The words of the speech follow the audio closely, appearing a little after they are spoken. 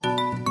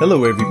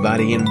Hello,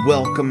 everybody, and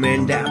welcome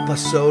and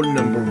episode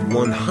number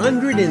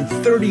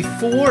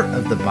 134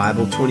 of the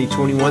Bible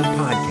 2021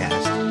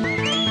 podcast.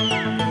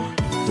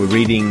 We're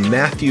reading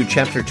Matthew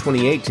chapter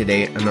 28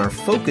 today, and our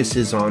focus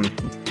is on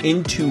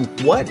into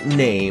what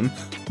name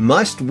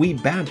must we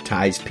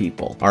baptize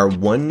people? Are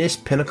Oneness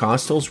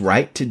Pentecostals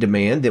right to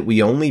demand that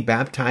we only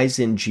baptize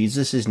in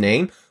Jesus'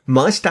 name?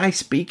 Must I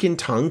speak in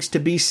tongues to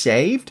be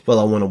saved? Well,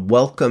 I want to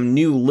welcome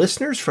new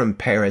listeners from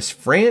Paris,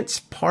 France,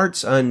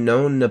 parts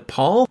unknown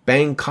Nepal,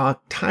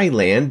 Bangkok,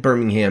 Thailand,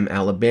 Birmingham,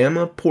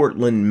 Alabama,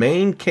 Portland,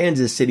 Maine,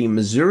 Kansas City,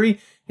 Missouri,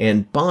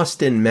 and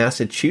Boston,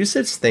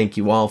 Massachusetts. Thank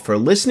you all for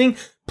listening.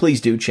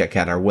 Please do check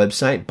out our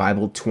website,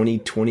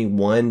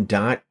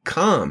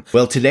 Bible2021.com.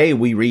 Well, today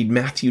we read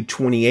Matthew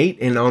 28,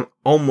 and on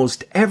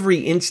almost every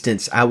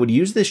instance, I would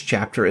use this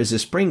chapter as a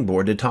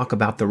springboard to talk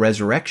about the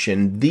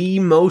resurrection, the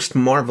most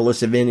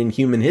marvelous event in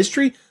human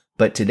history,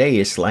 but today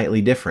is slightly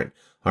different.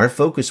 Our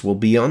focus will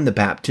be on the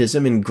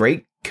baptism and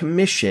Great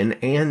Commission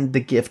and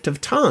the gift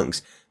of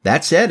tongues.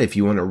 That said, if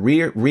you want to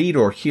read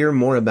or hear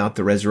more about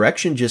the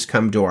resurrection, just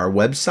come to our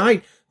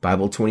website,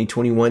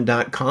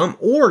 Bible2021.com,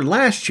 or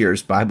last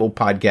year's Bible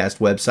podcast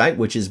website,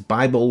 which is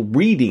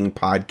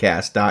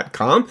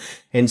BibleReadingPodcast.com,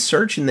 and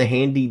search in the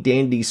handy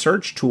dandy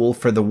search tool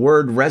for the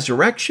word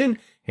resurrection,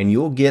 and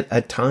you'll get a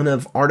ton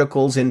of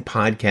articles and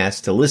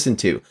podcasts to listen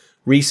to.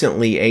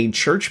 Recently, a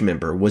church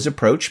member was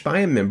approached by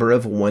a member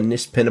of a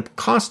Oneness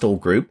Pentecostal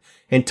group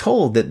and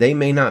told that they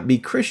may not be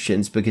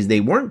Christians because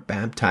they weren't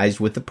baptized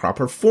with the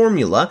proper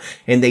formula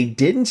and they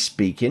didn't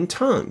speak in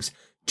tongues.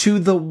 To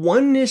the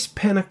Oneness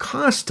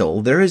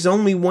Pentecostal, there is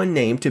only one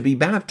name to be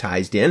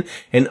baptized in,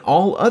 and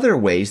all other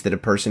ways that a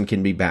person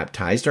can be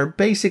baptized are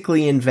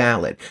basically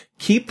invalid.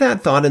 Keep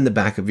that thought in the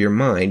back of your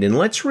mind, and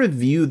let's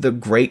review the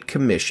Great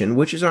Commission,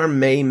 which is our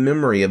May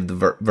memory of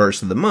the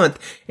verse of the month,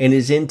 and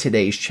is in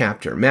today's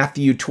chapter.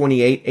 Matthew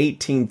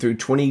 28:18 through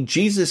 20,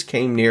 Jesus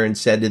came near and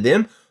said to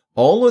them,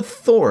 "All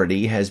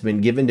authority has been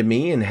given to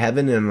me in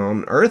heaven and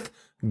on earth.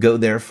 Go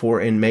therefore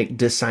and make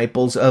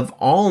disciples of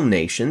all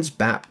nations,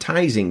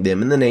 baptizing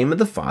them in the name of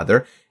the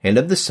Father and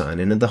of the Son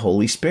and of the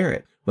Holy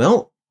Spirit."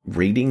 Well,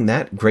 reading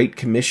that Great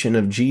Commission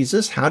of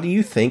Jesus, how do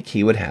you think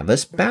he would have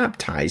us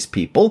baptize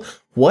people?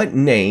 What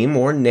name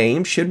or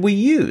names should we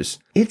use?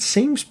 It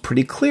seems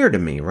pretty clear to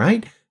me,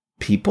 right?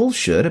 People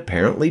should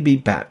apparently be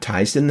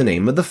baptized in the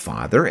name of the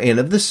Father and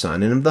of the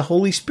Son and of the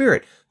Holy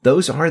Spirit.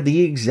 Those are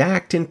the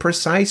exact and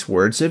precise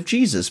words of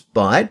Jesus,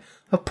 but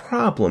a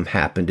problem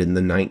happened in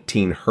the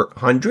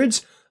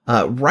 1900s,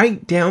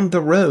 right down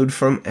the road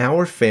from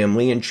our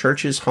family and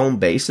church's home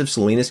base of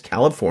Salinas,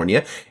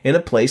 California, in a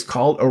place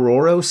called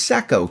Arroyo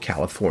Seco,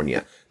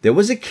 California. There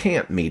was a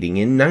camp meeting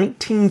in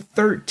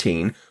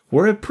 1913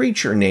 where a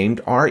preacher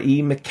named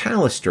R.E.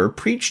 McAllister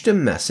preached a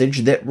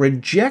message that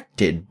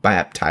rejected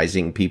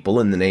baptizing people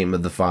in the name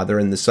of the Father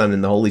and the Son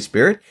and the Holy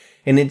Spirit,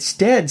 and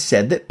instead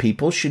said that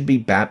people should be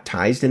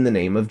baptized in the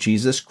name of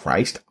Jesus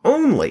Christ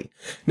only.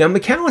 Now,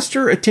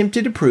 McAllister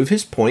attempted to prove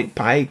his point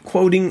by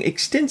quoting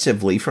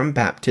extensively from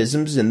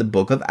baptisms in the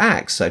book of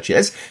Acts, such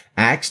as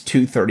Acts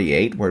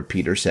 2:38, where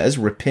Peter says,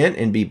 "Repent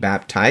and be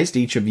baptized,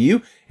 each of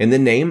you, in the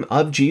name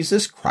of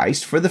Jesus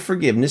Christ for the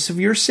forgiveness of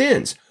your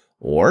sins."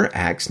 Or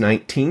Acts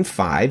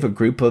 19:5, a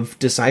group of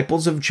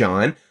disciples of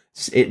John,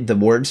 the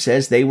word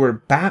says they were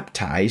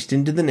baptized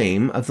into the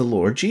name of the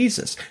Lord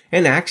Jesus.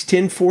 And Acts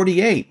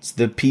 10:48,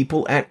 the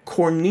people at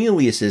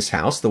Cornelius's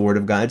house, the word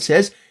of God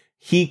says,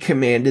 he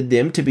commanded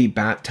them to be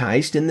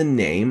baptized in the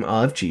name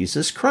of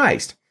Jesus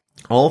Christ.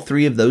 All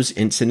three of those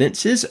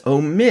incidences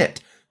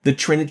omit the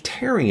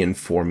Trinitarian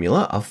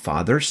formula of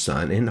Father,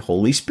 Son, and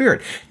Holy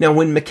Spirit. Now,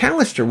 when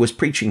McAllister was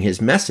preaching his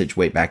message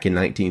way back in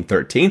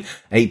 1913,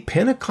 a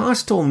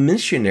Pentecostal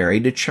missionary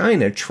to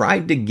China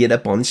tried to get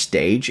up on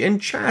stage and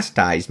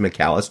chastise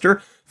McAllister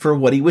for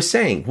what he was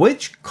saying,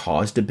 which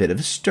caused a bit of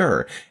a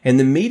stir. And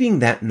the meeting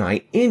that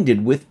night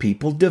ended with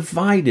people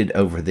divided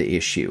over the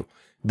issue.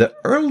 The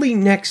early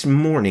next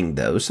morning,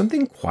 though,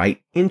 something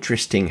quite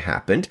interesting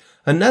happened.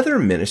 Another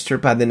minister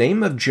by the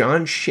name of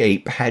John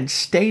Shape had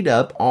stayed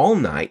up all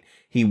night.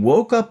 He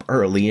woke up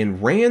early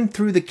and ran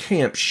through the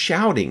camp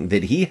shouting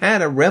that he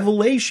had a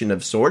revelation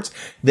of sorts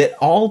that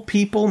all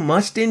people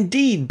must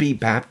indeed be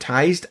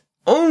baptized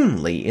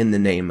only in the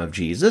name of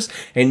Jesus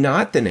and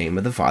not the name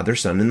of the Father,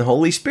 Son, and the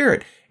Holy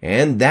Spirit.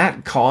 And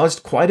that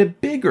caused quite a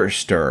bigger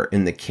stir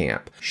in the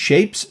camp.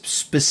 Shape's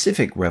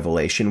specific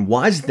revelation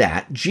was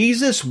that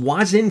Jesus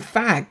was in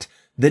fact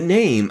the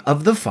name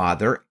of the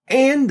Father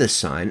and the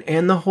Son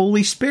and the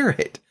Holy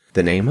Spirit.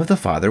 The name of the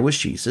Father was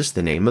Jesus,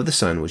 the name of the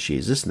Son was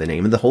Jesus, and the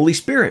name of the Holy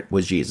Spirit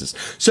was Jesus.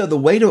 So the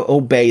way to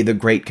obey the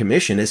Great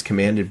Commission as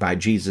commanded by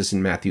Jesus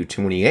in Matthew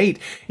 28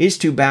 is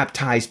to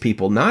baptize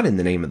people not in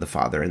the name of the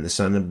Father and the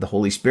Son and the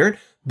Holy Spirit,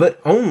 but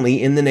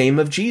only in the name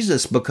of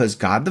Jesus, because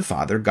God the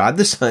Father, God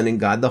the Son, and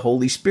God the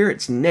Holy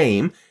Spirit's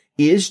name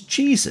is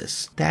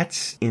Jesus.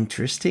 That's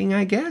interesting,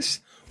 I guess.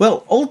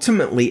 Well,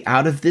 ultimately,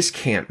 out of this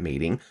camp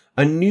meeting,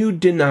 a new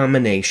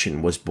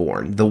denomination was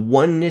born, the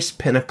Oneness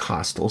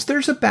Pentecostals.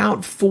 There's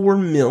about 4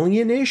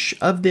 million-ish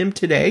of them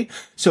today,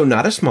 so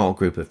not a small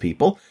group of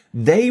people.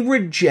 They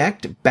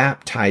reject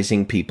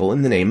baptizing people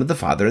in the name of the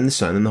Father and the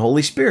Son and the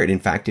Holy Spirit. In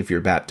fact, if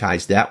you're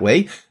baptized that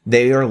way,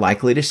 they are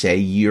likely to say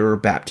your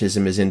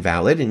baptism is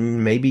invalid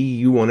and maybe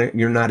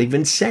you're not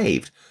even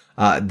saved.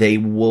 They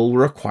will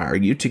require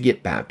you to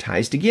get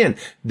baptized again.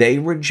 They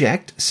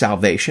reject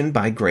salvation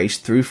by grace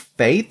through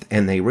faith,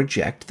 and they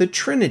reject the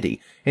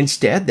Trinity.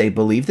 Instead, they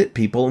believe that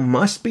people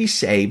must be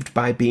saved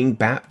by being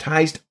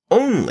baptized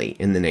only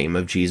in the name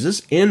of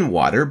Jesus in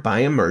water by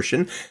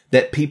immersion,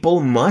 that people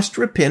must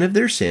repent of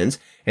their sins,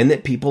 and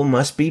that people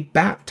must be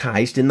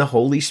baptized in the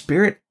Holy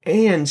Spirit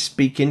and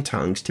speak in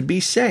tongues to be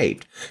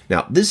saved.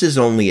 Now, this is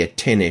only a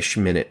 10-ish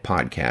minute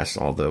podcast,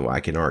 although I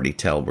can already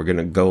tell we're going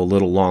to go a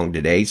little long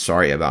today.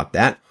 Sorry about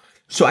that.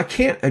 So I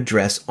can't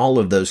address all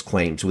of those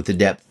claims with the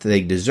depth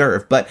they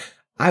deserve, but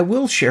I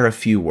will share a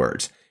few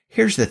words.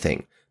 Here's the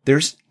thing.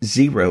 There's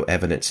zero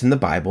evidence in the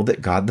Bible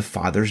that God the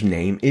Father's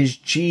name is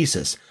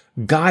Jesus.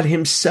 God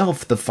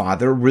himself, the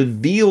Father,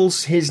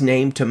 reveals his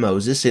name to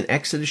Moses in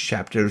Exodus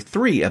chapter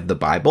 3 of the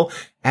Bible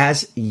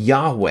as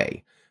Yahweh.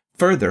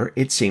 Further,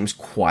 it seems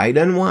quite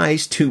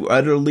unwise to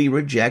utterly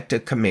reject a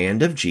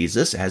command of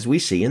Jesus, as we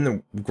see in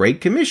the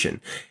Great Commission.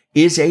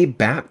 Is a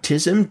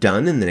baptism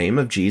done in the name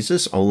of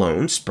Jesus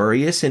alone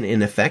spurious and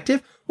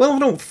ineffective? Well, I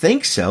don't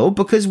think so,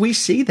 because we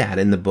see that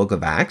in the book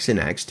of Acts, in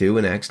Acts 2,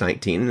 and Acts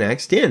 19, and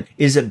Acts 10.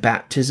 Is a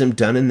baptism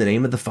done in the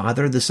name of the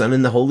Father, the Son,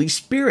 and the Holy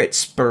Spirit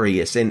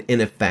spurious and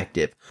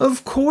ineffective?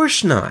 Of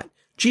course not.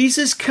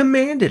 Jesus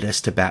commanded us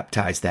to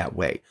baptize that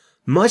way.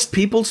 Must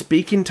people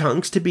speak in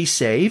tongues to be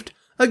saved?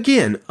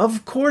 Again,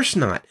 of course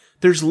not.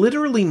 There's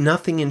literally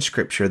nothing in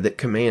Scripture that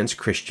commands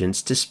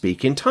Christians to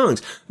speak in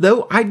tongues,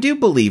 though I do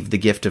believe the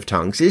gift of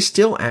tongues is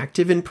still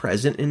active and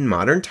present in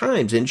modern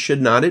times and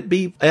should not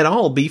at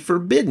all be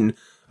forbidden,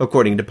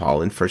 according to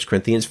Paul in 1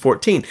 Corinthians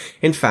 14.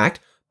 In fact,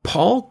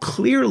 Paul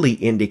clearly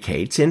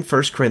indicates in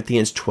 1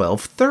 Corinthians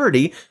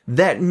 12:30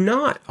 that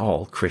not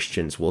all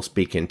Christians will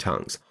speak in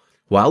tongues.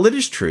 While it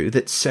is true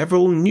that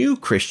several new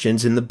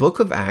Christians in the book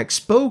of Acts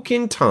spoke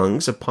in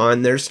tongues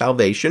upon their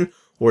salvation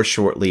or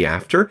shortly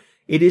after,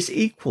 it is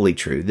equally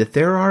true that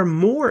there are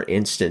more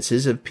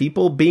instances of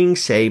people being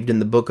saved in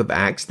the book of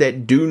Acts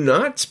that do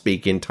not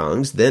speak in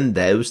tongues than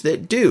those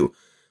that do.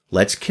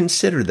 Let's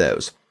consider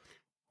those.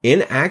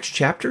 In Acts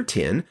chapter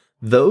 10,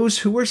 those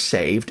who were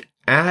saved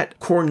at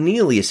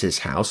Cornelius'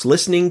 house,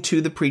 listening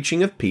to the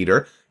preaching of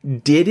Peter,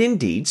 did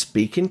indeed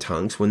speak in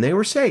tongues when they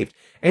were saved.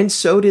 And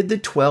so did the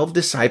 12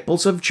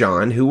 disciples of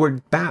John who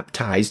were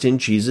baptized in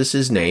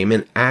Jesus' name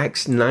in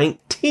Acts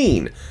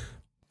 19.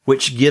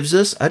 Which gives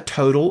us a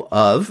total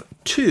of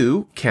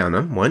 2, count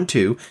them, 1,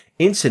 2,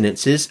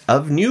 incidences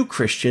of new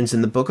Christians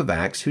in the book of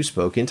Acts who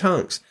spoke in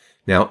tongues.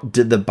 Now,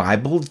 the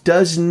Bible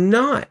does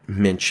not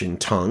mention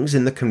tongues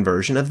in the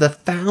conversion of the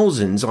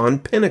thousands on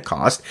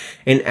Pentecost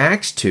in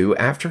Acts 2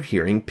 after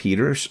hearing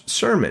Peter's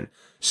sermon.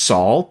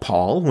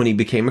 Paul, when he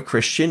became a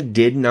Christian,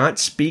 did not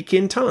speak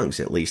in tongues.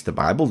 At least the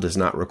Bible does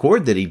not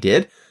record that he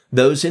did.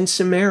 Those in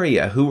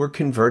Samaria who were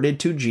converted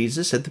to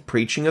Jesus at the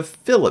preaching of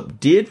Philip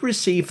did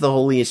receive the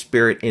Holy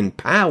Spirit in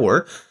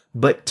power,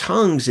 but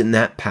tongues in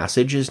that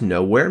passage is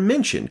nowhere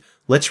mentioned.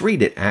 Let's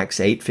read it,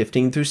 Acts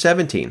 8:15 through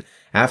 17.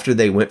 After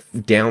they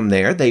went down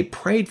there, they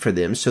prayed for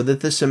them so that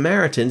the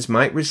Samaritans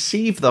might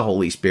receive the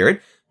Holy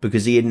Spirit,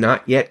 because he had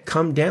not yet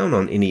come down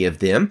on any of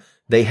them.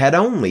 They had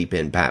only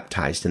been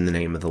baptized in the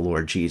name of the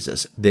Lord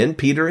Jesus. Then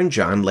Peter and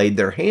John laid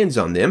their hands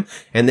on them,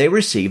 and they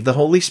received the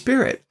Holy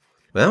Spirit.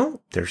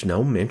 Well, there's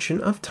no mention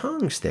of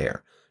tongues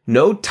there.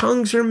 No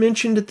tongues are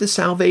mentioned at the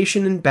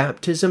salvation and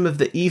baptism of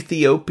the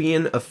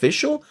Ethiopian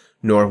official,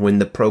 nor when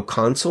the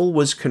proconsul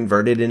was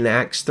converted in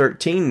Acts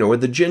 13, nor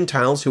the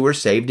Gentiles who were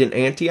saved in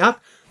Antioch,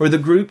 or the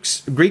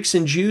Greeks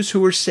and Jews who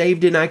were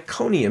saved in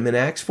Iconium in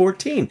Acts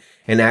 14.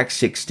 In Acts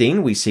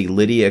 16, we see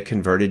Lydia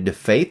converted to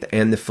faith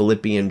and the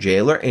Philippian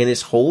jailer and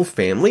his whole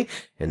family,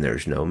 and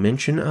there's no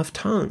mention of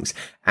tongues.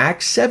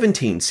 Acts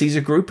 17 sees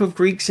a group of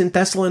Greeks in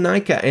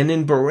Thessalonica and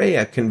in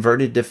Berea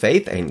converted to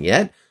faith, and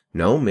yet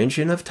no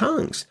mention of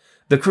tongues.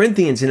 The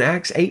Corinthians in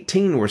Acts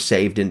 18 were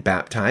saved and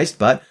baptized,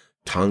 but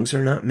tongues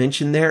are not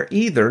mentioned there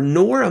either,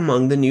 nor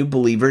among the new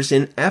believers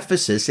in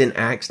Ephesus in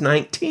Acts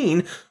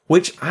 19,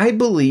 which I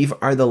believe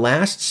are the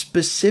last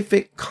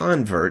specific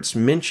converts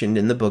mentioned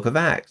in the book of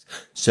Acts.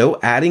 So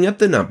adding up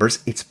the numbers,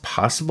 it's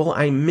possible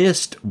I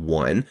missed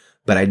one,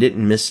 but I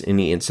didn't miss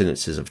any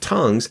incidences of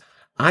tongues.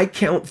 I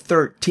count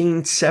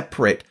 13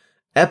 separate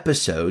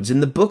episodes in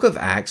the book of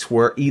Acts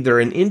where either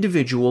an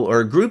individual or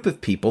a group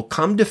of people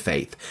come to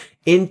faith.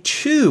 In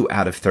 2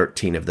 out of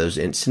 13 of those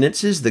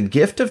incidences, the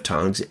gift of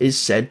tongues is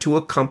said to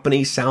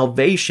accompany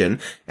salvation,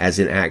 as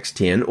in Acts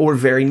 10, or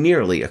very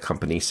nearly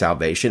accompany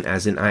salvation,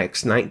 as in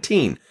Acts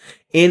 19.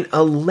 In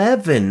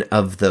 11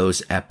 of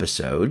those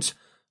episodes,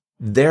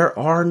 there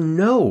are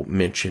no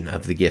mention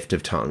of the gift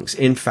of tongues.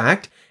 In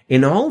fact,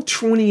 In all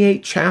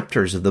 28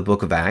 chapters of the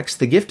book of Acts,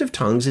 the gift of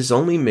tongues is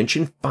only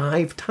mentioned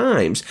 5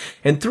 times,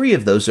 and 3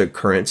 of those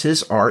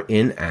occurrences are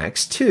in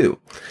Acts 2.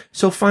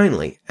 So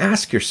finally,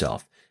 ask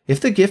yourself,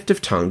 if the gift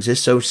of tongues is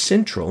so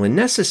central and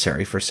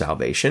necessary for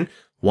salvation,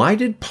 why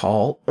did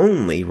Paul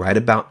only write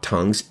about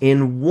tongues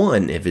in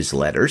one of his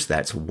letters?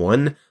 That's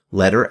one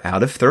letter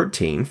out of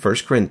 13, 1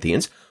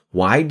 Corinthians.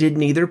 Why did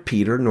neither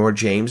Peter, nor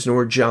James,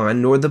 nor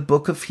John, nor the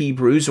book of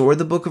Hebrews, or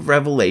the book of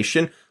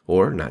Revelation,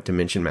 or not to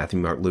mention Matthew,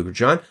 Mark, Luke, or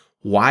John,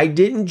 why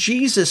didn't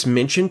Jesus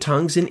mention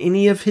tongues in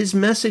any of his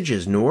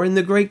messages, nor in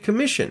the Great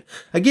Commission?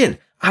 Again,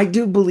 I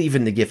do believe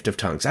in the gift of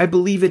tongues. I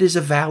believe it is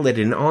a valid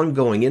and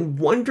ongoing and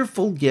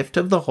wonderful gift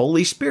of the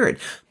Holy Spirit.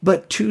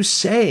 But to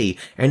say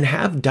and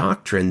have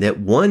doctrine that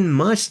one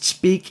must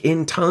speak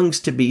in tongues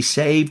to be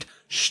saved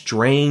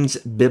strains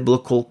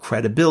biblical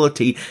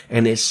credibility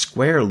and is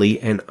squarely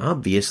and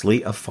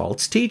obviously a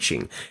false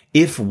teaching.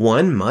 If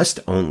one must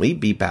only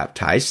be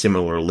baptized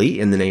similarly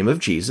in the name of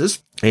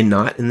Jesus and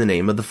not in the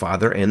name of the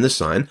Father and the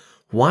Son,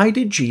 why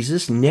did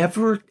Jesus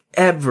never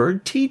ever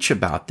teach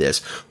about this?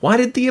 Why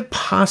did the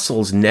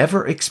apostles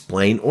never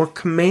explain or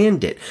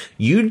command it?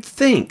 You'd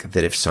think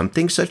that if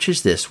something such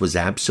as this was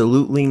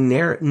absolutely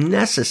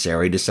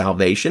necessary to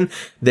salvation,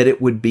 that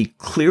it would be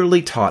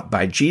clearly taught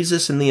by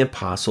Jesus and the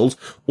apostles,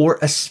 or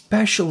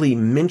especially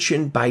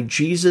mentioned by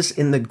Jesus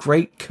in the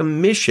Great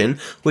Commission,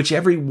 which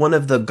every one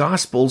of the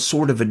Gospels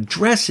sort of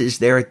addresses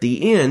there at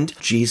the end.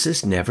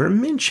 Jesus never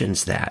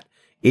mentions that.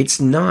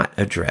 It's not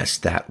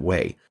addressed that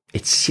way.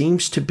 It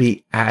seems to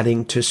be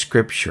adding to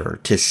Scripture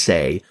to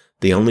say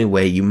the only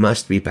way you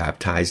must be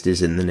baptized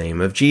is in the name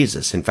of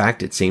Jesus. In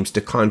fact, it seems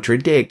to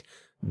contradict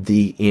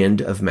the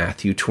end of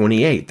Matthew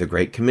 28, the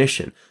Great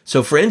Commission.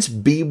 So friends,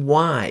 be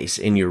wise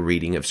in your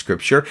reading of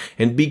Scripture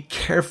and be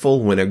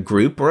careful when a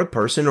group or a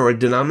person or a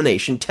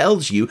denomination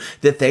tells you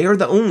that they are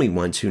the only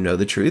ones who know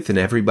the truth and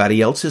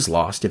everybody else is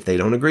lost if they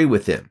don't agree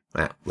with them.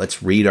 Now,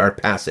 let's read our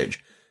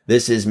passage.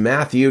 This is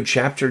Matthew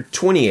chapter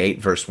 28,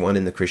 verse 1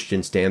 in the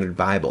Christian Standard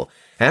Bible.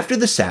 After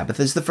the Sabbath,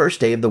 as the first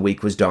day of the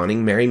week was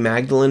dawning, Mary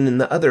Magdalene and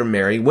the other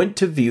Mary went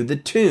to view the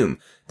tomb.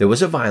 There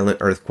was a violent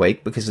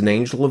earthquake because an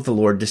angel of the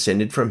Lord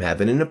descended from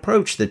heaven and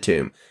approached the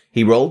tomb.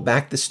 He rolled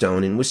back the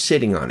stone and was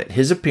sitting on it.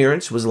 His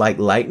appearance was like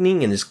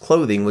lightning and his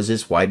clothing was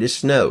as white as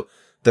snow.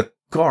 The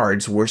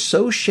guards were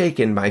so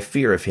shaken by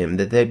fear of him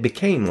that they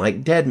became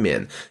like dead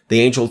men.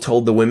 The angel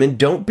told the women,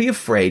 "Don't be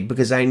afraid,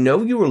 because I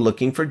know you are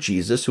looking for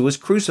Jesus who was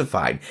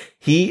crucified.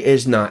 He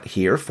is not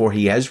here, for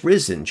he has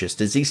risen,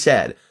 just as he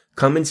said.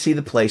 Come and see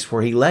the place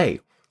where he lay.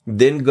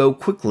 Then go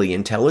quickly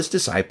and tell his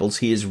disciples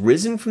he is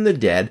risen from the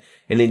dead,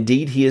 and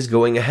indeed he is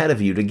going ahead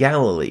of you to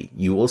Galilee.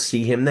 You will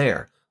see him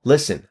there.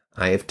 Listen,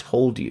 I have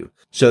told you."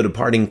 So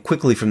departing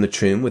quickly from the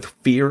tomb with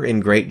fear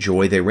and great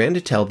joy, they ran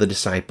to tell the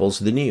disciples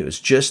the news.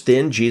 Just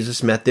then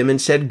Jesus met them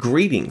and said,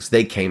 "Greetings."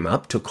 They came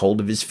up, took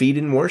hold of his feet,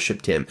 and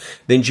worshipped him.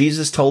 Then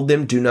Jesus told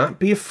them, "Do not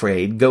be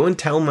afraid. Go and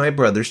tell my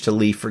brothers to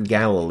leave for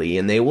Galilee,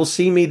 and they will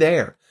see me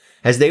there."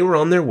 As they were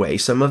on their way,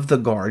 some of the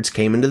guards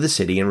came into the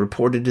city and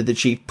reported to the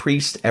chief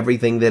priests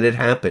everything that had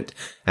happened.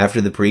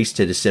 After the priests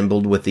had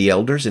assembled with the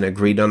elders and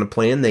agreed on a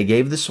plan, they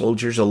gave the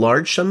soldiers a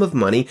large sum of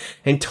money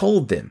and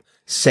told them,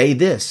 "Say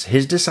this,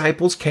 his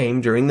disciples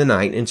came during the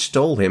night and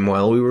stole him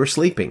while we were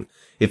sleeping.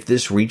 If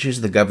this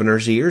reaches the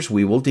governor's ears,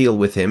 we will deal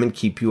with him and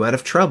keep you out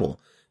of trouble."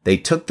 They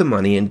took the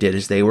money and did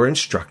as they were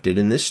instructed,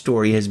 and this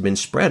story has been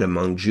spread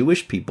among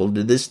Jewish people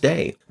to this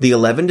day. The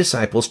 11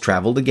 disciples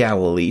traveled to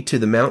Galilee, to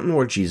the mountain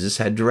where Jesus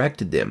had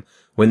directed them.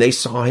 When they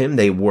saw him,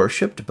 they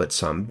worshipped, but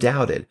some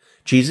doubted.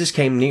 Jesus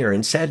came near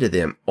and said to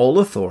them, "All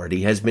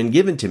authority has been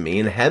given to me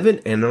in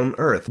heaven and on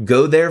earth.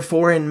 Go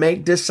therefore and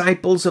make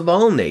disciples of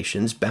all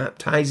nations,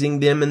 baptizing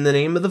them in the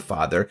name of the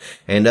Father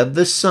and of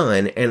the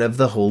Son and of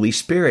the Holy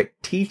Spirit,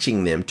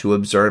 teaching them to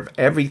observe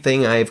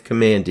everything I have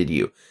commanded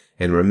you.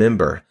 And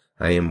remember,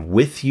 I am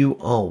with you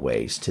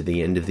always to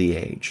the end of the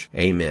age."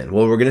 Amen.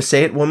 Well, we're going to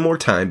say it one more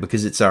time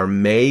because it's our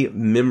May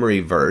memory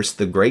verse,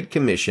 the Great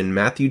Commission,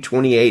 Matthew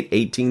 28,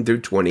 18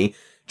 through 20.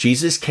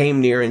 Jesus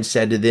came near and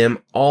said to them,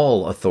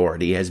 "All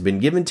authority has been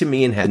given to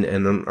me in heaven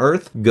and on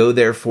earth. Go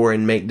therefore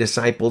and make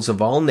disciples of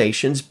all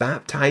nations,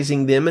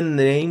 baptizing them in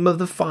the name of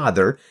the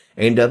Father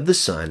and of the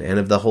Son and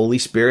of the Holy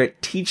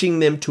Spirit, teaching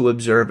them to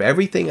observe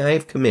everything I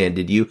have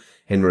commanded you.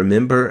 And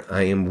remember,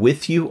 I am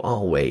with you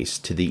always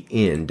to the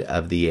end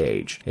of the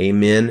age."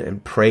 Amen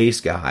and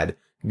praise God.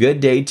 Good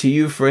day to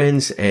you,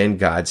 friends, and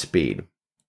Godspeed.